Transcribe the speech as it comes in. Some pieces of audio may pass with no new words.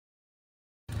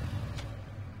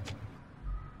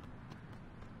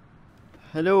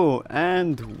Hello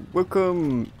and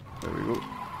welcome. There we go.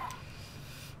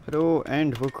 Hello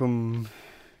and welcome.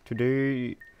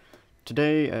 Today,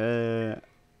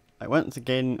 I once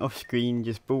again off screen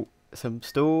just bought some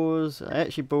stores. I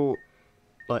actually bought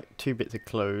like 2 bits of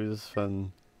clothes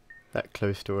from that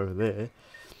clothes store over there.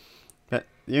 But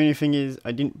the only thing is,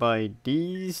 I didn't buy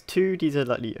these 2. These are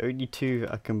like the only 2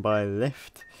 I can buy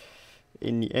left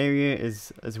in the area,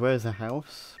 as well as the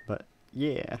house. But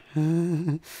yeah.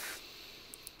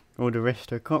 All the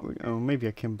rest I can't. Oh, maybe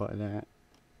I can buy that.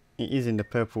 It is in the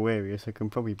purple area, so I can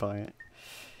probably buy it.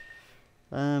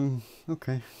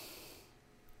 Okay.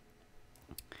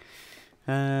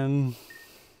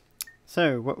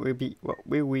 So what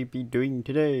will we be doing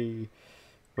today?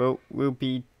 Well, we'll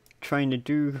be trying to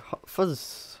do Hot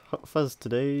Fuzz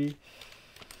today.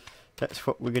 That's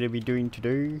what we're gonna be doing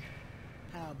today.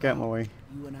 Get out my way.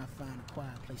 You and I find a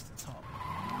quiet place to talk.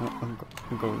 Oh,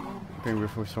 I'm going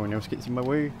before someone else gets in my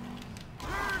way.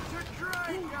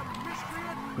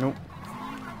 Nope.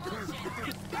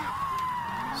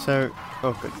 So,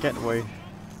 oh god, get away.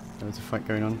 There was a fight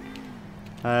going on.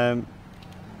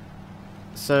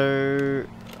 So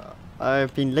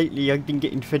I've been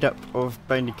getting fed up of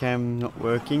Bandicam not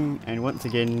working, and once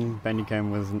again Bandicam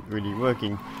wasn't really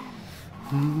working.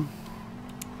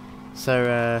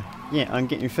 So yeah, I'm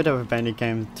getting fed up with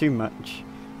Bandicam too much.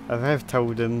 I have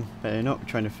told them they're not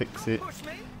trying to fix it.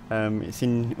 It's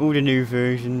in all the new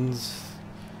versions,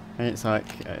 and it's like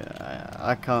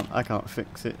I can't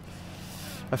fix it.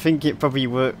 I think it probably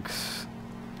works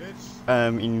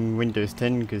in Windows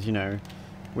 10, because you know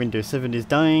Windows 7 is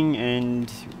dying, and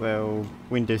well,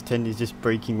 Windows 10 is just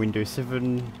breaking Windows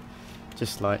 7,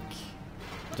 just like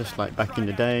back in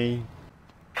the day.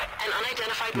 An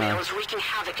unidentified male is wreaking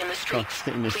havoc in the streets.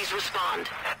 Please respond.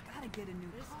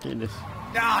 Get in this.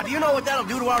 Ah, do you know what that'll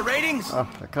do to our ratings? Oh,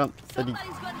 I can't.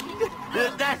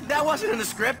 That wasn't in the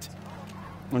script.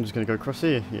 I'm just gonna go across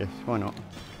here. Yes, why not?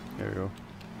 There we go.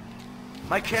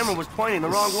 My camera was pointing the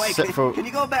wrong way. Can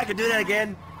you go back and do that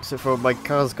again? Except for my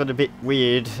car's got a bit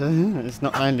weird. It's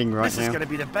not landing right now. This is gonna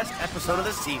be the best episode of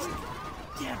the season.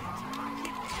 Damn it.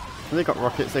 They got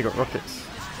rockets. They got rockets.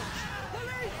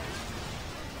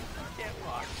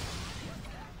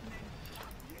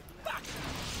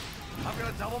 I'm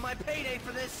gonna double my payday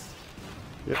for this.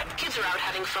 Yep. Kids are out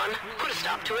having fun. Put a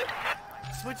stop to it.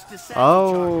 Switch to set.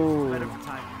 Oh. Better for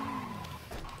time.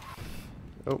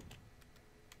 Oh.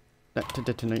 That to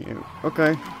detonate you.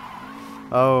 Okay.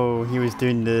 Oh, he was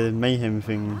doing the Mayhem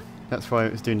thing. That's why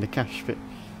it was doing the cash bit.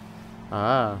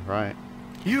 Ah, right.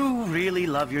 You really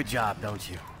love your job, don't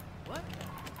you? What?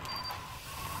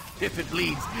 If it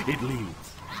bleeds, it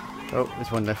leads. Oh,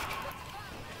 there's one left.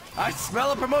 I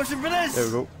smell a promotion for this. There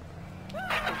we go.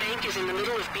 A bank is in the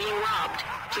middle of being robbed.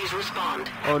 Please respond.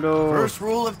 Oh no. First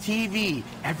rule of TV: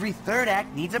 every third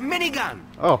act needs a minigun.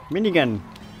 Oh, minigun.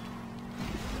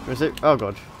 Where is it? Oh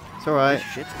god. It's alright. This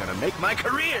shit's gonna make my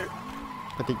career.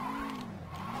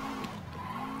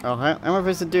 Oh, how am I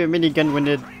supposed to do a minigun when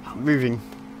they're moving?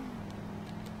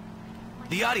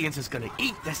 The audience is gonna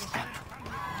eat this up.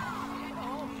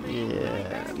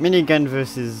 Yeah, minigun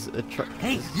versus a truck.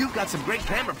 Hey, you've got some great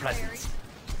camera presence.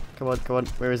 Come on, come on.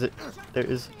 Where is it? There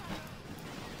it is.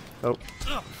 Oh.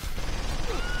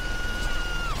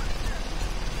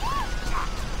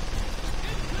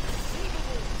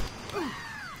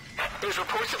 There's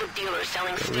reports of a dealer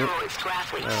selling steroids to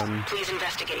athletes. Please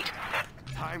investigate.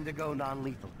 Time to go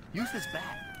non-lethal. Use this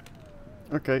bat.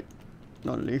 Okay.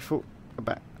 Not lethal. A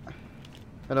bat.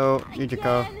 Hello, need your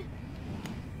car.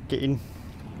 Get in.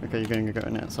 Okay, you're going to go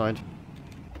on the outside.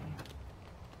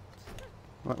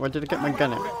 Why did I get my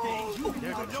gun out? You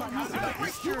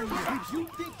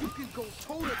think you can go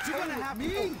toe-to-toe with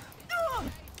me?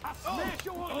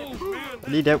 I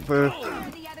need help for...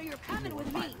 You're coming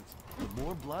with me.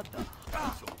 More blood though.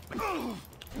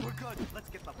 We're good. Let's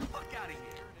get the fuck out of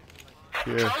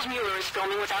here. Yeah. Charles Mueller is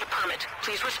filming without a permit.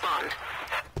 Please respond.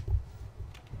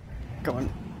 Come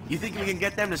on. You think we can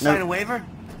get them to sign a waiver?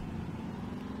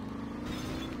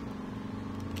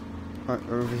 Right,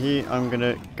 over here, I'm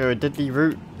gonna go a deadly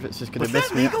route. It's just gonna Was mess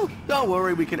that me legal? up. Don't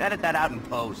worry, we can edit that out in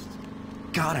post.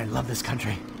 God, I love this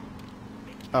country.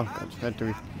 Oh god, how do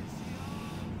we...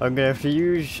 I'm gonna have to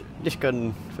use this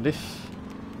gun for this.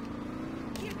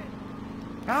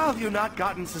 How have you not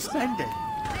gotten suspended?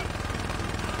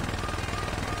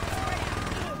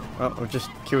 Well, I've just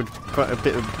killed quite a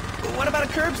bit of... What about a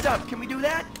curb stop? Can we do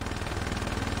that?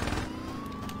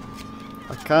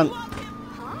 I can't...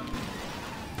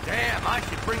 Damn, I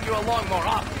should bring you along more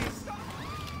often.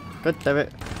 God damn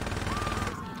it.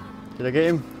 Did I get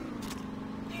him?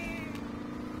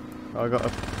 Oh, I got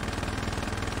a...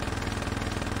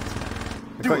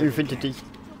 I got infinity.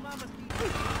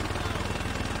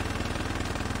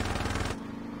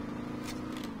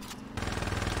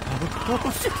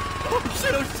 Oh shit! Oh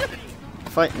shit! Oh shit!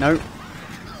 Fight, no.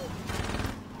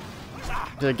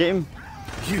 Did I get him?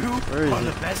 You Where is are he?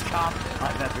 the best cop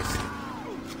I've ever seen.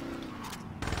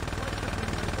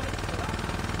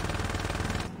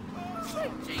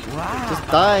 Wow. Just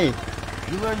die.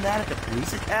 You learned that at the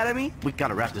police academy? We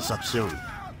gotta wrap this up soon.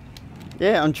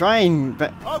 Yeah, I'm trying,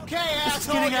 but Okay, This is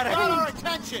asshole, getting you out of got hand. our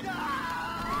attention.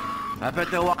 I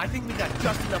bet they'll. I think we got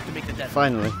just enough to make the deadline.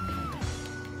 finally.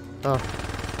 Oh,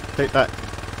 take that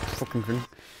fucking thing.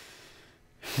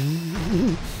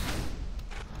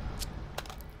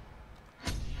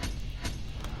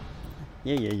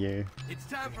 Yeah. It's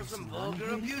time for some vulgar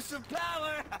abuse of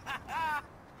power.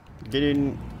 Get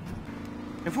in.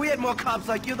 If we had more cops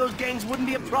like you, those gangs wouldn't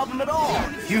be a problem at all.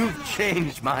 You've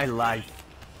changed my life.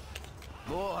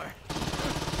 More.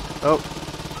 Oh,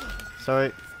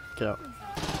 sorry. Get out.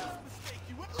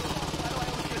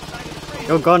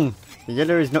 You're gone. The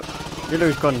yellow is not. Yellow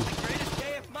is gone. Greatest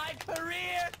day of my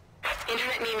career.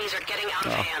 Internet memes are getting out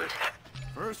of hand.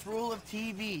 First rule of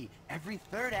TV: every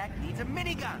third act needs a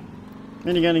minigun.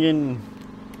 Minigun again.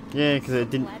 Yeah, because I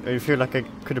didn't. I feel like I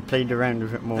could have played around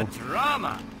with it more. The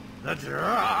drama. The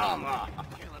drama.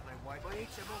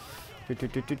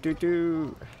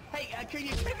 Do. Hey, can you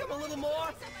kick him a little more?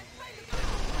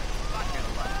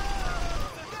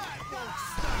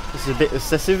 This is a bit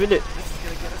excessive, isn't it? This is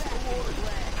gonna get us awards.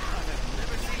 I've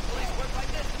never seen police work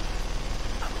like this.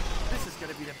 This is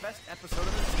gonna be the best episode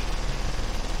of the season.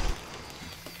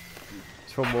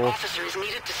 It's one more. Officers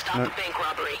needed to stop No. a bank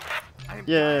robbery. I am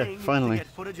Yeah, dying finally. to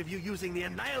get footage of you using the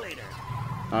Annihilator.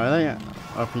 Oh, yeah.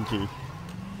 RPG.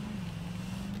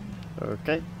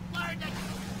 Okay.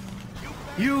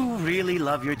 You really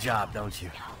love your job, don't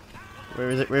you? Where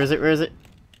is it? Where is it? Where is it?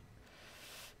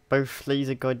 Both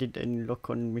laser guided and lock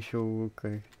on missile.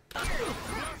 Okay.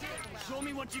 Show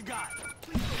me what you got.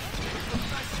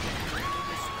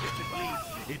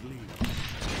 It leads.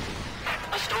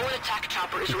 A stolen attack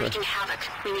chopper is wreaking havoc.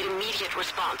 We need immediate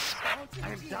response. I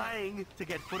am dying to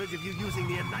get footage of you using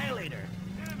the Annihilator.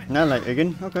 Now light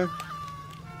again. Okay.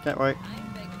 That right.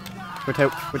 Would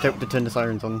help to turn the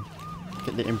sirens on.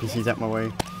 Get the NPCs out my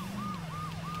way.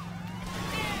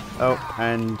 Oh,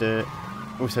 and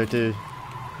also to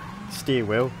steer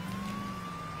well.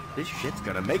 This shit's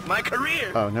gonna make my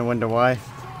career. Oh, no wonder why.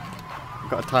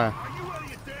 Got a tire.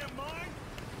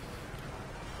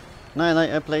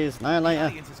 Annihilator, please.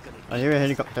 Annihilator. I hear a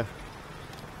helicopter.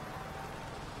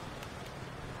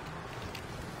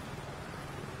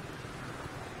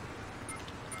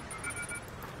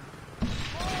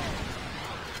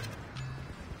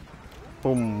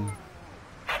 Boom.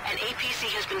 An APC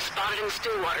has been spotted in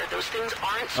Stillwater. Those things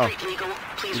aren't street legal.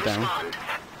 Please down. respond.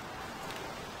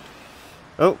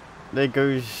 Oh, there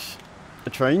goes the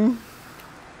train.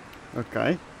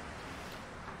 Okay.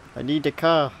 I need a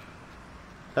car.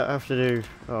 That I have to do.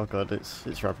 Oh god,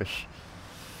 it's rubbish.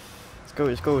 Let's go,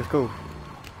 let's go, let's go.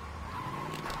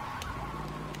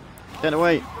 Get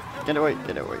away! Get away!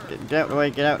 Get away! Get out of the way!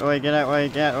 Get out of the way! Get out of the way!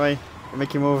 Get out of the way! You're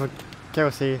making more of a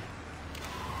chaos here.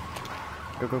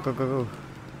 Go, go, go, go, go.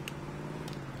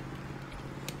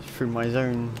 Through my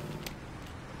zone.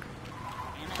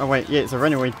 Oh wait, yeah, it's a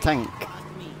runaway tank.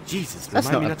 Jesus, That's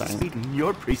remind me not a not to tank. speed in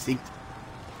your precinct.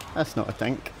 That's not a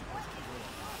tank.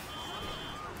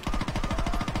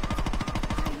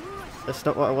 That's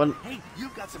not what I want. Hey,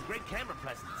 you've got some great camera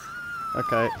presence.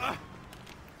 Okay.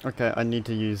 Okay, I need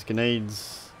to use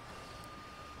grenades.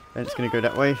 And it's gonna go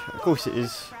that way. Of course it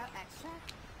is.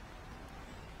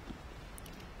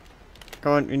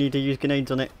 Come on, we need to use grenades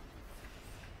on it.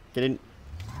 Get in.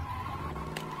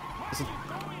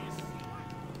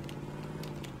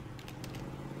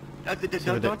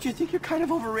 Don't you think you're kind of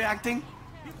overreacting?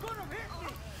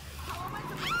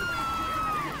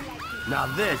 Now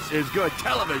this is good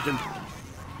television.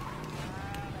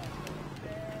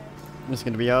 This is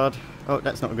gonna be hard. Oh,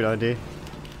 that's not a good idea.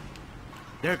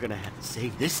 They're gonna have to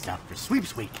save this stuff for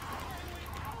sweeps week.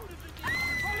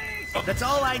 That's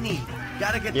all I need.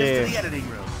 Gotta get this to the editing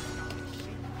room.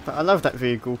 But I love that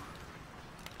vehicle.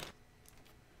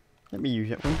 Let me use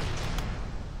that one.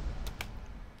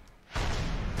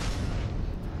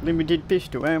 Limited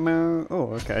pistol ammo.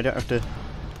 Oh, okay, I don't have to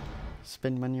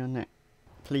spend money on that.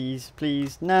 Please,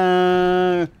 please,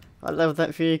 no! I love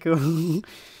that vehicle. Wanna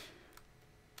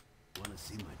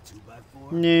see my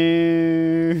 2x4?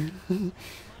 No.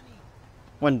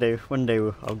 One day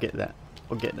I'll get that.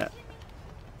 I'll get that.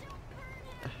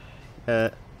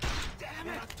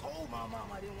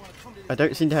 I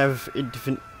don't seem to have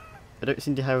I don't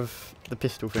seem to have the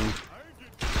pistol thing.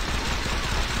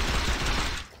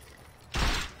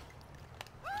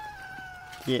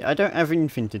 Yeah, I don't have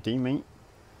infinity, mate.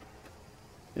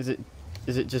 Is it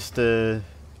just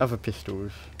other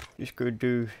pistols? Just go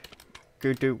do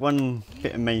one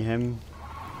bit of mayhem,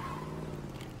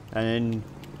 and then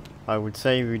I would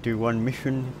say we do one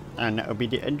mission, and that'll be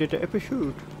the end of the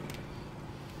episode.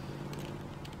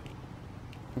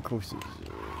 Of course,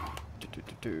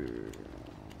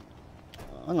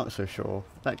 I'm not so sure.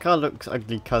 That car looks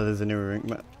ugly colours and everything,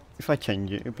 but if I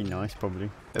change it, it'd be nice probably.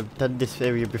 I've done this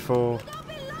area before.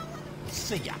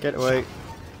 Get away.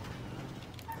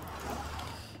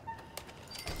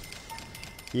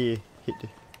 Yeah, hit the,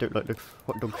 don't like the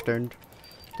hot dog stand.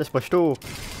 That's my store.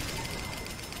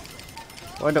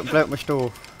 Why not blow up my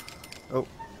store? Oh,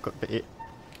 got bit hit.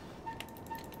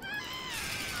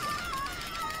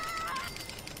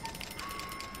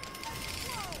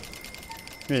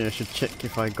 Maybe I should check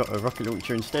if I got a rocket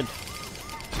launcher instead.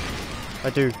 I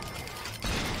do.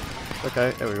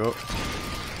 Okay, there we go.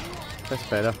 That's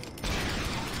better.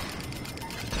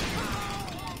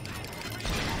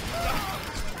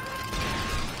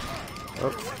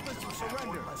 Oh.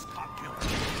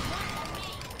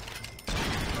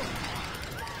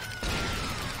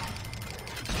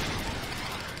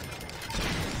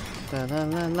 La la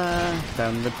la la,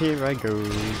 down the pier I go,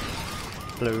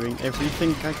 blowing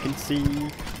everything I can see.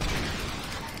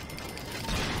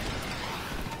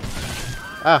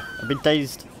 Ah, I've been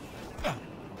dazed.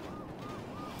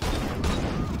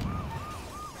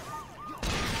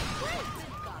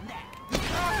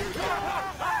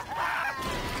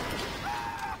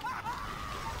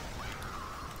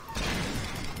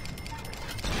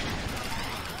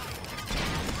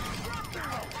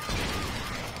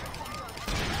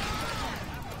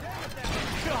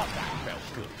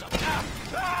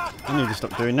 I need to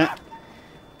stop doing that.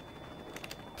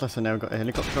 Plus I now got a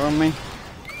helicopter on me.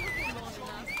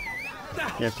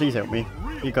 Yeah, please help me.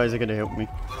 You guys are gonna help me.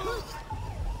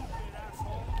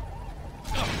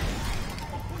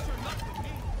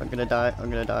 I'm gonna die, I'm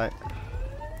gonna die.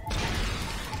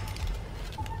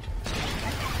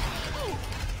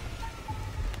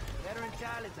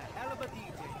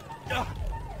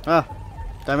 Ah,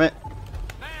 damn it.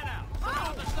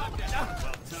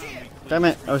 Damn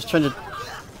it, I was trying to...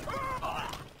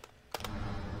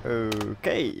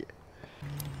 Okay.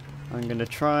 I'm gonna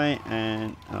try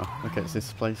and... Oh, okay, it's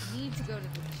this place. Need to go to the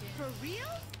gym. For real?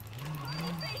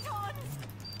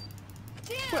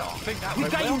 Well, I think that We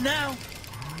went got well. you now.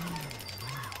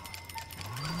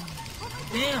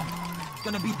 Damn, it's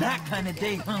gonna be that kind of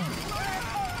day, huh?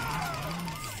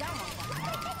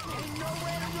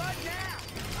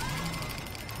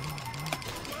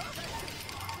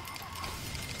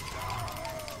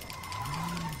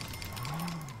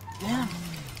 Damn,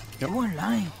 Yep. you weren't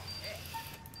lying.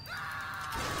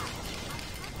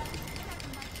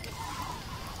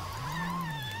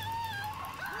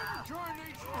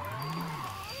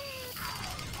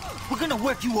 We're gonna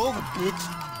work you over,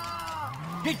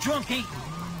 bitch. You're drunk, ain't you?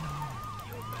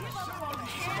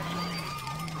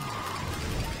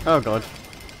 Oh god.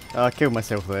 Oh, I killed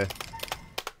myself there.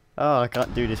 Oh, I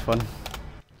can't do this one.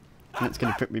 And it's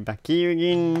gonna put me back here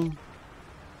again.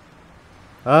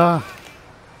 Ah.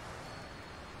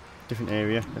 Different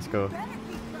area. Let's go.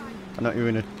 I'm not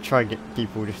even gonna try get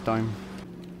people this time.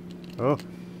 Oh.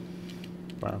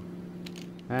 Wow.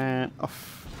 And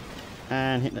off.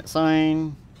 And hit that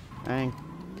sign. And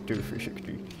do the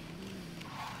 360.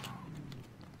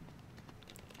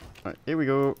 Right, here we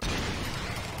go.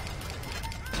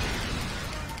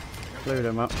 Blow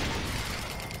them up.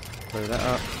 Blow that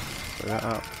up. Blow that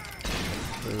up.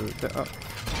 Blow that up.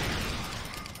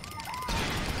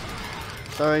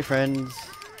 Sorry, friends.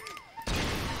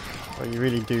 Oh, you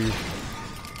really do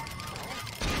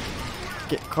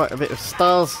get quite a bit of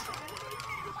stars.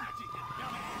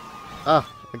 Ah,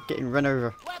 I'm getting run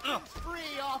over. Weapons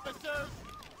free, officers!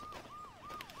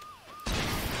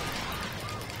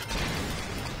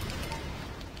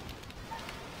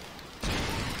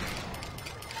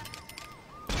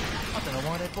 I don't know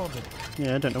why they bothered.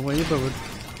 Yeah, I don't know why you bothered.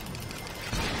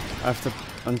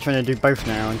 I'm trying to do both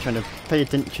now. I'm trying to pay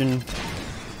attention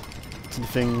to the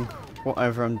thing,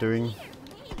 whatever I'm doing.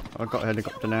 I've got a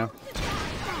helicopter now.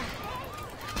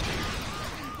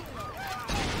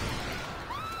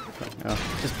 Oh,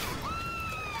 just...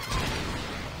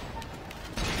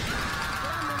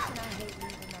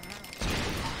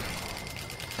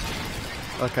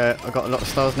 Okay, I've got a lot of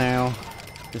stars now.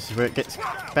 This is where it gets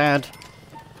bad.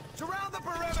 Surround the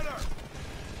perimeter!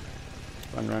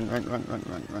 Run, run, run, run, run,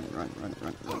 run, run, run, run,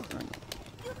 run, run, run.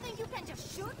 You think you can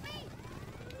just shoot me?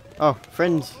 Oh,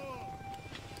 friends.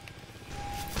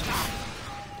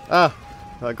 Ah,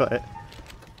 I got it.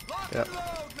 Lock Yep. and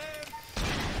load,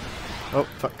 man! Oh,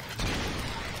 fuck.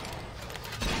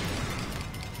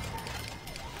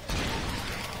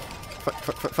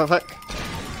 Fuck.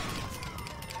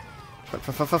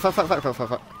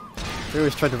 Fuck. They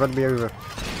always tried to run me over.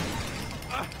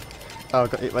 Oh, I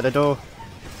got hit by the door.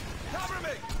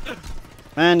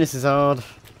 Man, this is hard.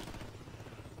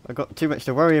 I've got too much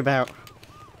to worry about.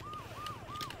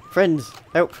 Friends,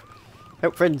 help!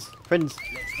 Help, friends! Friends!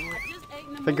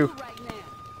 Thank you.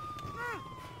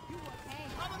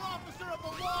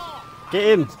 Get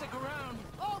him!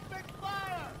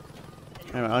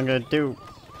 Anyway, I'm gonna do...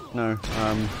 No,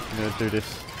 I'm gonna do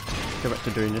this. Go back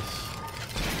to doing this.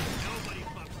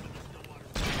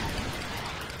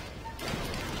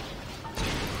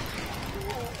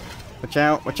 Watch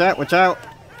out, watch out, watch out!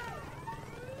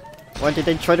 Why did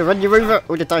they try to run you over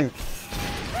all the time?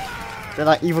 They're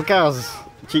like evil cars.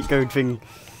 Cheat code thing.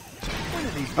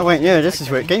 Oh wait, yeah, this is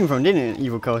where it came from, didn't it?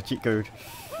 Evil car cheat code.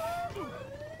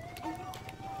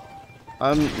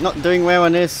 I'm not doing well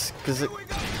on this because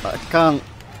I can't.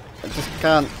 I just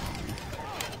can't.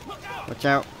 Watch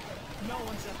out.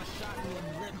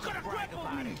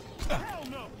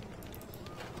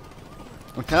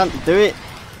 I can't do it.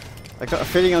 I got a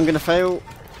feeling I'm gonna fail.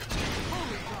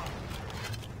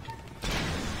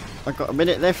 I've got a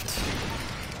minute left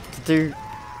to do.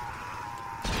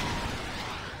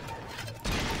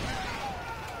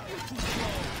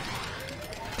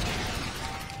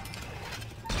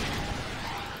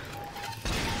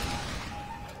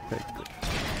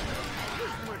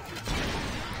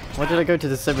 Why did I go to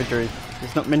the cemetery?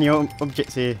 There's not many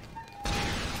objects here.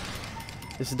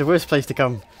 This is the worst place to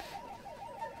come.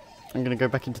 I'm gonna go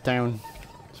back into town.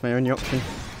 It's my only option.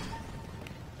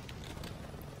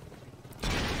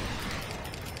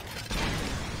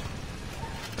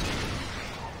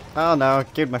 Oh no, I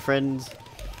killed my friends.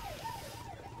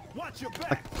 Watch your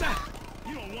back.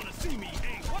 You don't want to see me,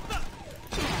 eh? What the?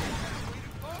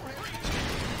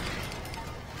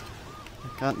 I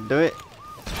can't do it.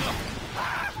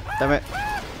 Damn it.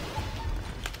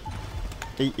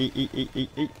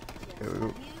 Eat.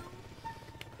 Oh.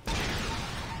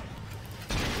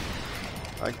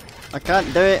 I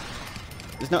can't do it.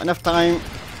 There's not enough time.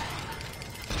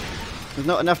 There's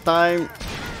not enough time.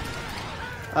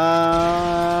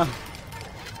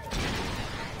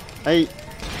 8,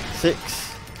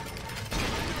 6.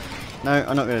 No,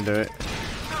 I'm not gonna do it.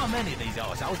 How many of these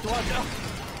assholes do I know?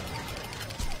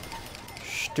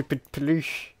 Stupid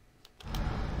peluche.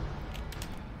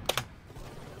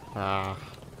 Ah,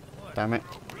 damn it.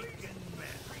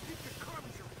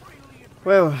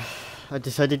 Well, I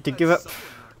decided to give up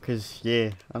because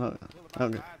yeah, I'm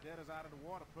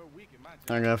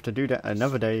gonna have to do that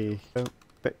another day.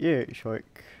 But yeah, it's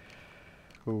like,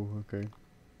 oh okay.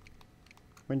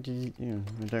 When did you?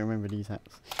 I don't remember these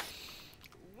hats.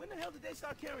 When the hell did they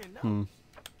start carrying now?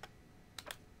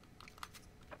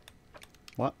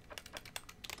 What?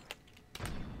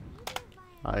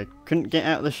 I couldn't get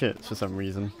out of the shirts for some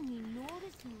reason.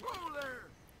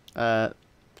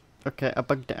 Okay, I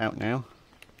bugged it out now.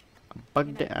 I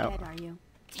bugged it out.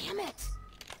 Damn it!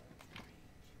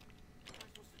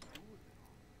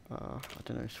 I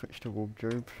don't know, switch to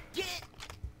wardrobe.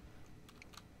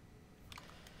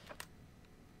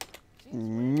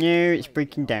 No, it's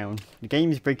breaking down. The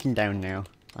game is breaking down now.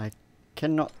 I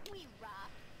cannot...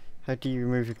 How do you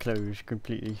remove your clothes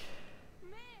completely?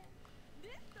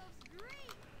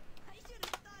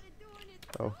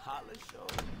 Oh.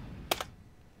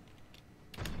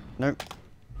 Nope.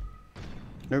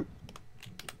 Nope.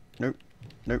 Nope.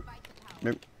 Nope.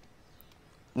 Nope.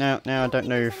 Now I don't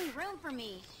know if...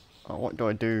 Oh, what do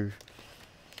I do?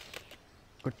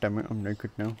 God damn it, I'm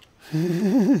naked now.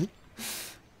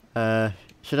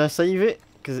 Should I save it?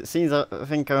 Because it seems I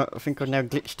think I've now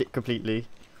glitched it completely.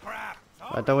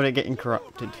 I don't want it getting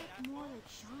corrupted.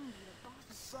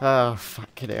 Oh,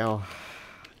 fuck it hell.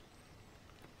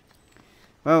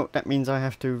 Well, that means I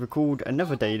have to record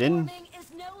another day then.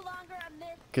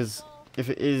 Because if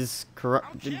it is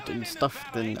corrupted and stuff,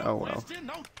 then oh well.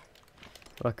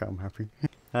 Like I'm happy.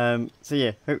 So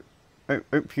yeah, hope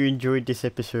you enjoyed this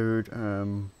episode.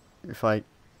 If I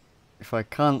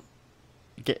can't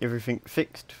get everything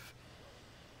fixed.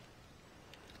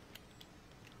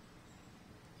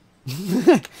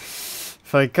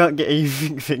 If I can't get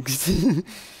anything fixed,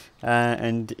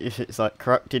 and if it's like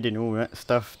corrupted and all that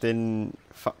stuff, then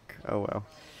fuck. Oh well.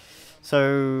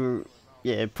 So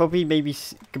yeah, probably maybe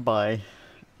goodbye.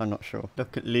 I'm not sure.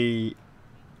 Luckily,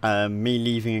 me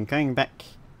leaving and coming back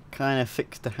kind of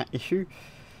fixed the hat issue,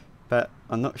 but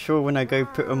I'm not sure when I go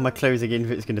put on my clothes again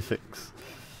if it's going to fix.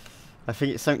 I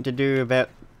think it's something to do about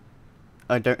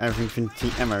I don't have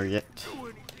infinity ammo yet.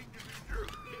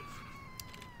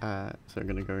 So we're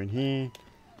gonna go in here,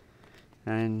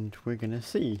 and we're gonna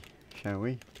see, shall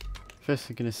we? First,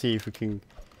 we're gonna see if we can.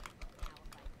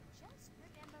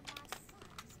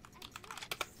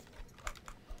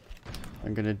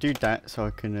 I'm gonna do that so I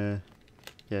can.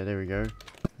 Yeah, there we go,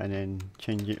 and then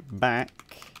change it back.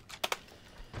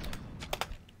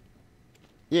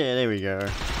 Yeah, there we go.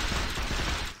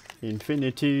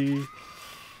 Infinity.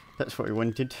 That's what we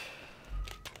wanted.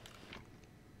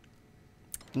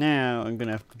 Now I'm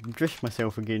gonna have to dress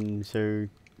myself again, so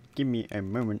give me a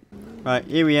moment. Right,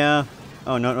 here we are.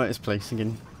 Oh no, not this place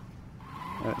again.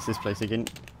 Oh, it's this place again.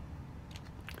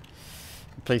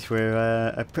 The place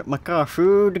where I put my car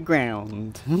through the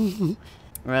ground.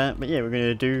 Right, but yeah, we're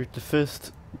gonna do the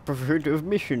first Brotherhood of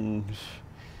missions.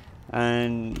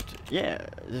 And yeah,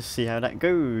 just see how that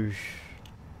goes.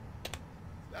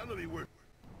 That'll be worth.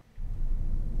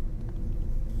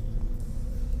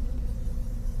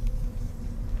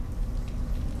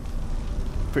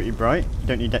 Pretty bright, you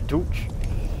don't need that torch.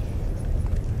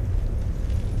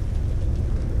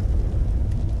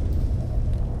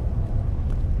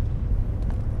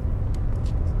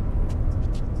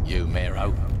 You,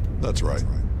 Mero? That's right.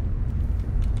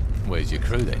 Where's your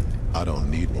crew then? I don't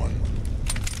need one.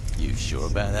 You sure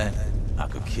about that? I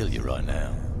could kill you right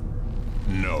now.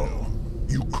 No,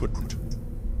 you couldn't.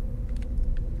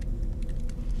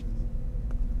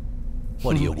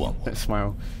 What do you want? That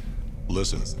smile.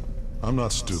 Listen, I'm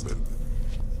not stupid.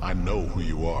 I know who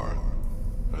you are.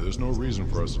 There's no reason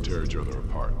for us to tear each other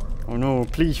apart. Oh no,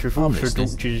 please revolve the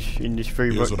torches in this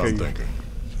very Here's bright what I'm cave. thinking.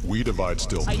 We divide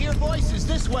still. I hear voices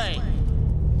this way.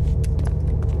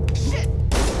 Shit!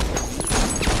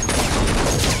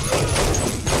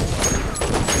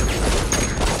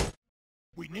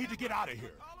 We need to get out of here.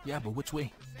 Yeah, but which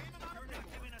way?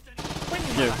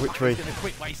 Yeah, which way? Gonna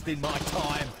quit wasting my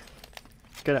time.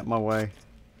 Get out my way.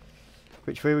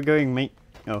 Which way are we going, mate?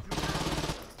 Oh.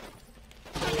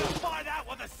 We're gonna find out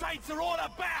what the Saints are all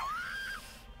about.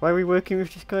 Why are we working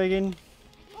with this guy again?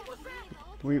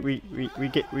 We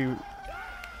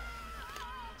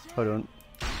hold on.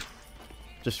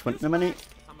 Just want the money.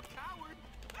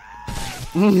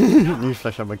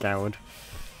 Newsflash, I'm a coward.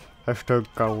 Hashtag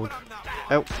coward.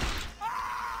 Oh.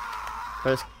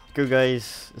 Let's go,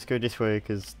 guys. Let's go this way,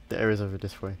 because the area's over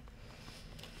this way.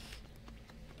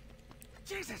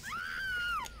 Jesus.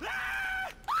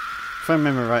 If I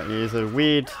remember rightly, there's a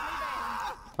weird...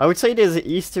 I would say there's an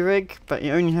Easter egg, but it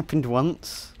only happened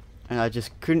once. And I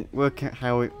just couldn't work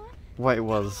out what it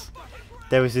was.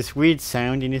 There was this weird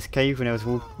sound in this cave when I was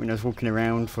walking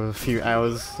around for a few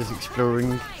hours, just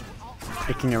exploring,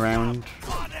 looking around.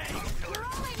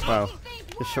 Wow,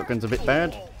 this shotgun's a bit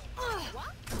bad.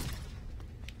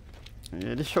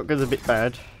 Yeah, this shotgun's a bit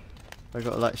bad. I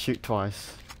gotta like shoot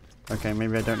twice. Okay,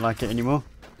 maybe I don't like it anymore.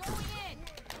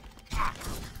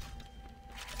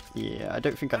 Yeah, I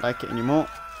don't think I like it anymore.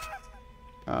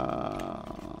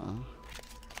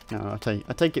 No, I'll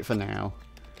take it for now.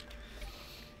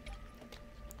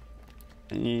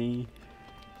 I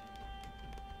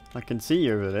can see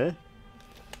you over there.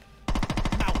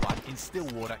 No one in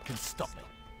Stillwater can stop me.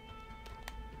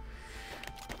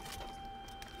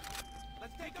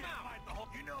 Let's take them out.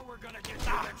 You know we're gonna get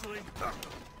you eventually.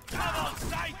 Come on,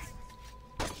 Saints.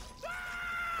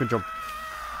 Good job.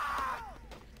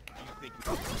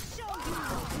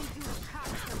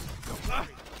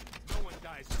 No one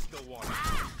dies in Stillwater.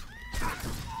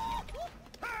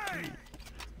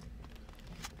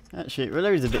 Actually, it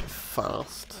reloads a bit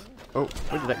fast. Oh,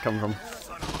 where did that come from?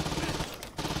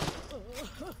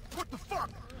 What the fuck?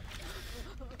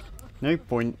 No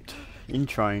point in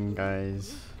trying,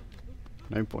 guys.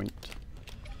 No point.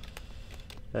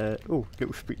 Oh,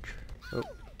 little speech. Oh,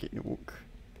 getting a walk.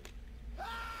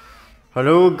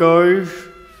 Hello, guys.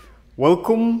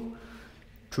 Welcome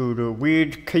to the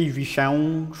weird cavey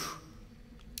sounds.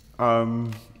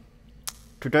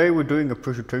 Today we're doing a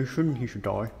presentation. He should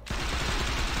die.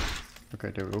 Okay,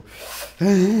 there we go.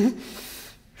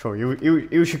 Sorry,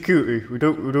 it was security. We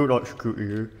don't like security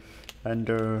here. And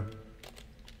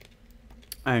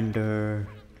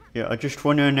yeah, I just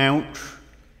want to announce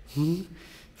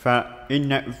that in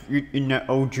that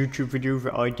old YouTube video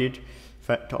that I did,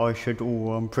 that I said,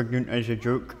 "Oh, I'm pregnant" as a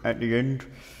joke at the end.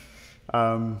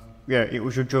 Yeah, it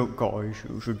was a joke, guys.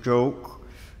 It was a joke.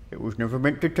 It was never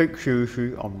meant to take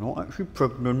seriously. I'm not actually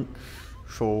pregnant,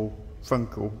 so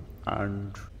thank you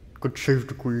and. God save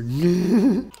the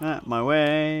Queen. Out my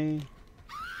way.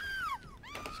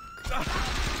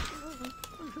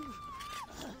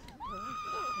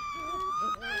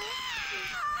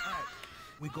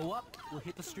 We go up, we'll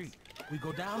hit the street. We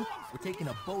go down, we're taking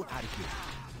a boat out of here.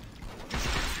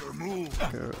 Your move.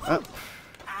 Go up.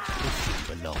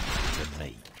 belongs to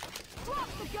me. Drop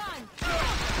the gun!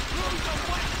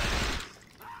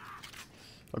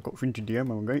 I got printed the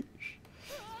ammo, guys.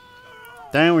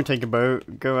 Down we take a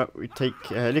boat, go up we take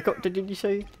a helicopter, did you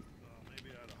say?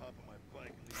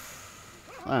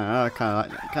 I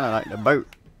kinda like the boat.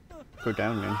 Go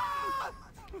down then.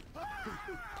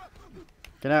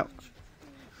 Get out.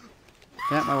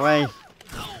 Get out my way.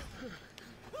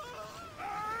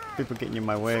 People getting in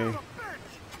my way.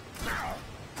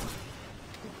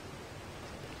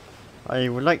 I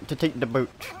would like to take the boat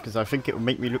because I think it will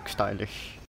make me look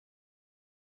stylish.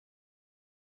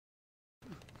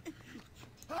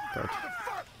 God.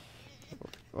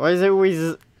 Why is it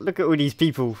always... Look at all these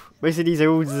people. Most of these are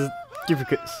all the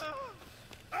duplicates.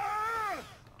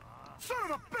 Son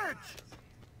of a bitch!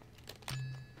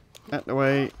 Out the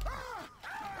way.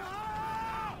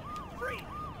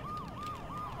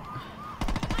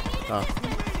 Ah.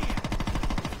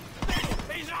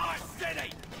 He's our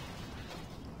city!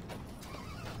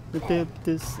 Look at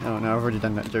this. Oh no, I've already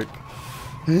done that joke.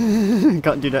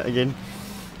 Can't do that again.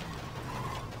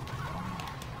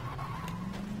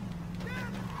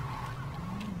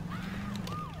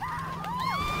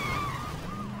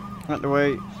 Out the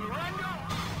way.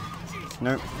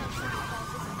 No.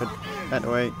 Good. Out the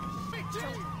way.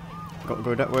 Got to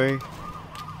go that way.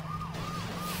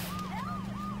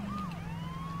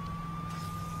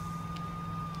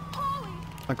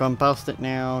 I've gone past it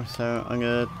now, so I'm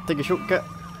gonna take a shortcut.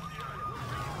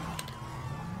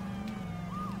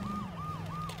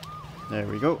 There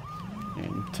we go.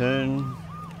 And turn.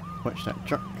 Watch that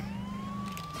truck.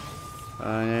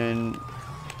 And then...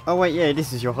 Oh wait, yeah,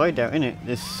 this is your hideout, isn't it?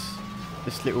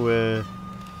 This little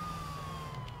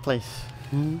place.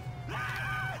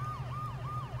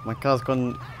 My car's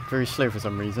gone very slow for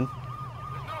some reason.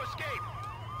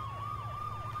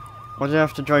 Why did I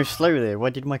have to drive slow there? Why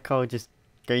did my car just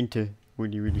go into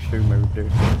really slow mode there?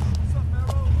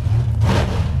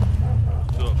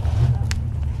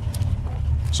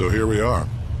 So here we are.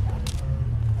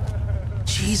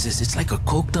 Jesus, it's like a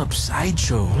coked up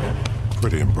sideshow.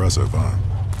 Pretty impressive, huh?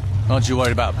 Aren't you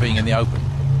worried about being in the open?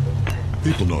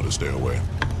 People know to stay away.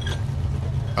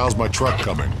 How's my truck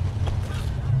coming?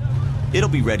 It'll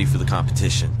be ready for the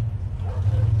competition.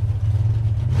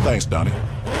 Thanks, Donnie.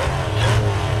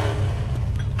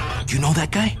 You know that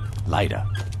guy? Later.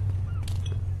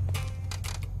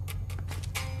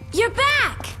 You're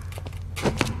back!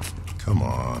 Come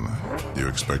on. You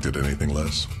expected anything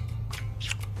less?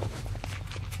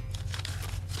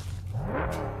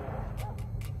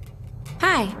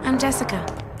 Hi, I'm Jessica.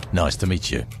 Nice to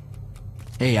meet you.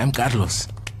 Hey, I'm Carlos.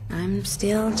 I'm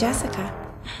still Jessica.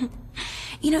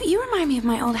 You know, you remind me of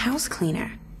my old house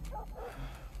cleaner.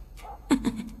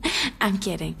 I'm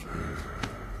kidding.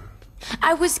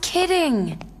 I was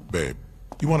kidding! Babe,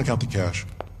 you want to count the cash?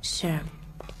 Sure.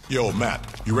 Yo,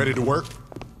 Matt, you ready to work?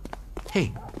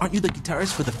 Hey, aren't you the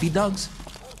guitarist for the Feed Dogs?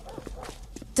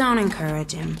 Don't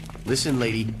encourage him. Listen,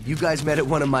 lady, you guys met at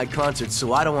one of my concerts,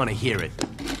 so I don't want to hear it.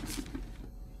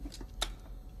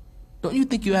 Don't you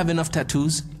think you have enough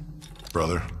tattoos?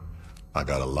 Brother, I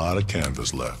got a lot of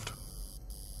canvas left.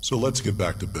 So let's get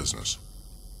back to business.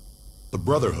 The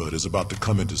Brotherhood is about to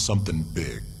come into something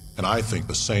big, and I think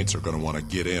the Saints are going to want to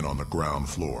get in on the ground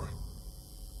floor.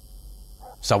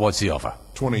 So what's the offer?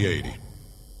 2080.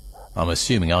 I'm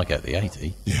assuming I get the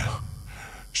 80. Yeah,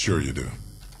 sure you do.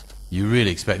 You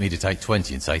really expect me to take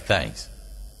 20 and say thanks?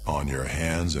 On your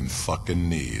hands and fucking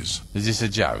knees. Is this a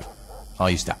joke? I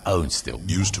used to own still.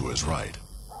 Used to is right.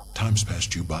 Time's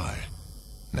passed you by.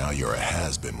 Now you're a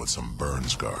has-been with some burn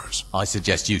scars. I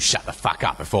suggest you shut the fuck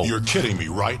up before... You're kidding me,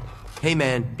 right? Hey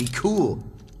man, be cool.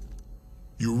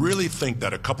 You really think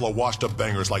that a couple of washed-up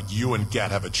bangers like you and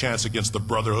Gat have a chance against the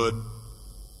Brotherhood?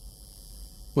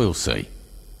 We'll see.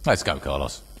 Let's go,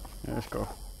 Carlos. Yeah, let's go.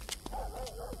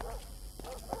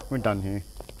 We're done here.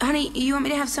 Honey, you want me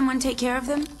to have someone take care of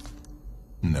them?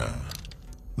 Nah.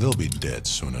 They'll be dead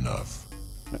soon enough.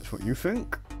 That's what you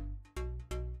think?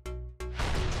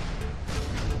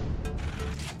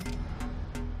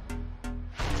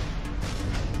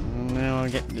 Now I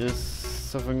get this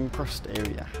Southern Cross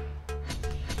area.